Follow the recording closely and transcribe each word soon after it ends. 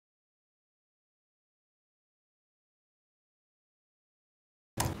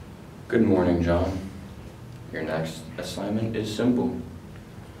Good morning, John. Your next assignment is simple.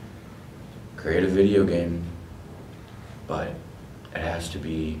 Create a video game, but it has to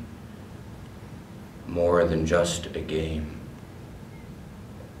be more than just a game.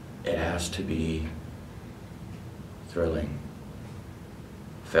 It has to be thrilling.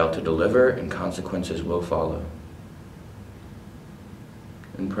 Fail to deliver and consequences will follow.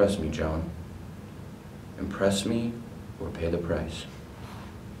 Impress me, John. Impress me or pay the price.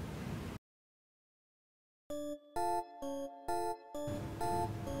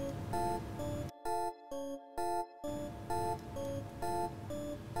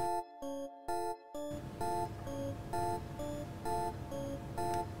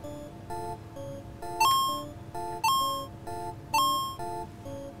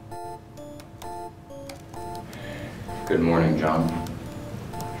 Good morning, John.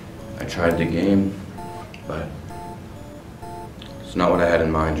 I tried the game, but it's not what I had in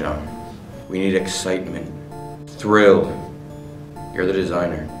mind, John. We need excitement, thrill. You're the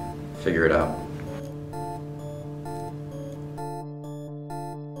designer. Figure it out.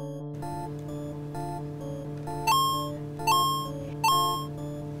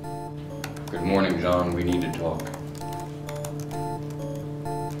 Good morning, John. We need to talk.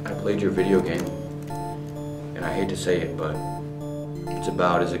 I played your video game. And I hate to say it, but it's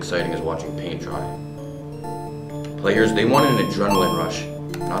about as exciting as watching paint dry. Players, they want an adrenaline rush,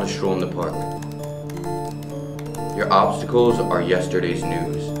 not a stroll in the park. Your obstacles are yesterday's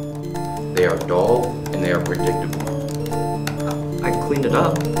news. They are dull and they are predictable. I cleaned it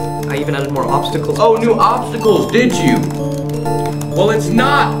up. I even added more obstacles. Oh, new obstacles, did you? Well, it's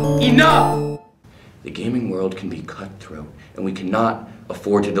not enough! The gaming world can be cutthroat, and we cannot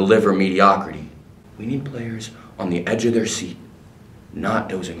afford to deliver mediocrity. We need players on the edge of their seat, not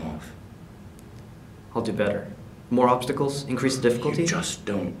dozing off. I'll do better. More obstacles? Increase the difficulty? You just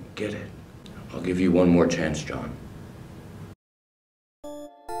don't get it. I'll give you one more chance, John.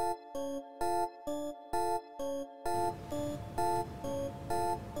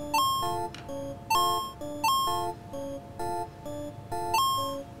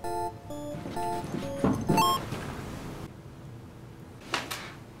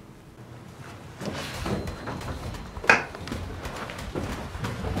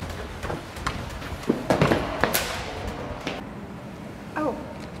 Oh,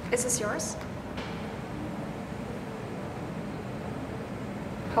 is this yours?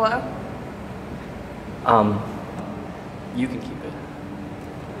 Hello? You can keep it.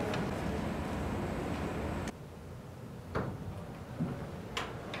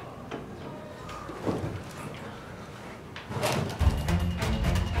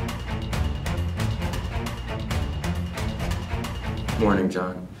 Morning,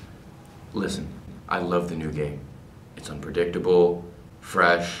 John. Listen, I love the new game. It's unpredictable,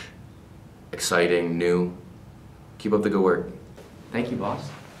 fresh, exciting, new. Keep up the good work. Thank you, boss.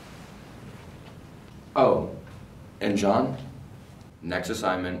 Oh, and John, next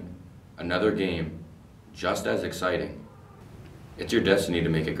assignment, another game, just as exciting. It's your destiny to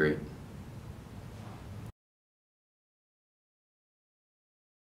make it great.